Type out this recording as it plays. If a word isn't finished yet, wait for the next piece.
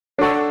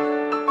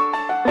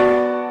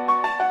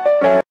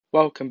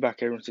Welcome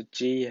back everyone to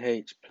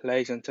GH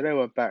Plays, and today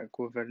we're back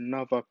with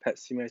another Pet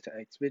Simulator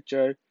X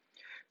video,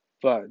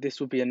 but this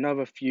will be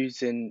another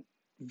fusing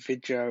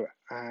video,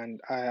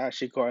 and I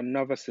actually got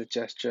another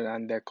suggestion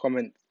and their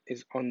comment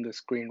is on the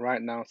screen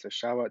right now, so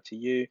shout out to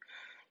you.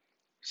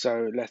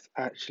 So let's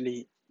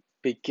actually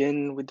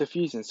begin with the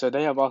fusing. So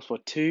they have asked for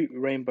 2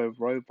 rainbow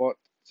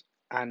robots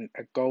and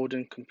a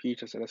golden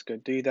computer, so let's go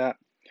do that.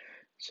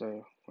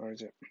 So where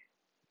is it?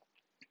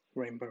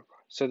 Rainbow.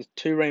 So there's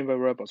 2 rainbow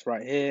robots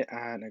right here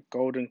and a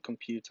golden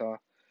computer.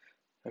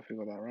 Hope we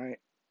got that right.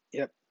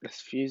 Yep,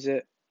 let's fuse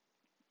it.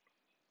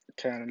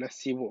 Okay, and let's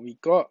see what we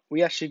got.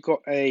 We actually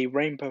got a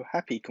Rainbow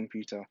Happy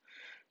computer,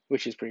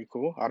 which is pretty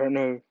cool. I don't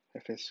know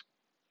if it's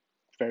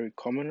very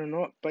common or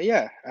not, but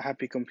yeah, a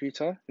happy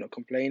computer, not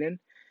complaining.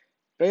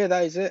 But yeah,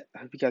 that is it. I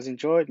hope you guys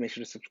enjoyed. Make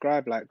sure to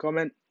subscribe, like,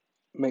 comment.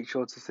 Make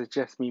sure to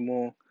suggest me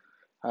more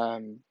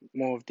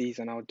of these,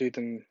 and I'll do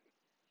them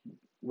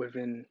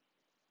within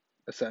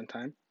a certain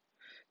time.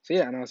 So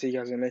yeah, and I'll see you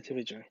guys in a later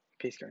video.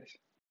 Peace, guys.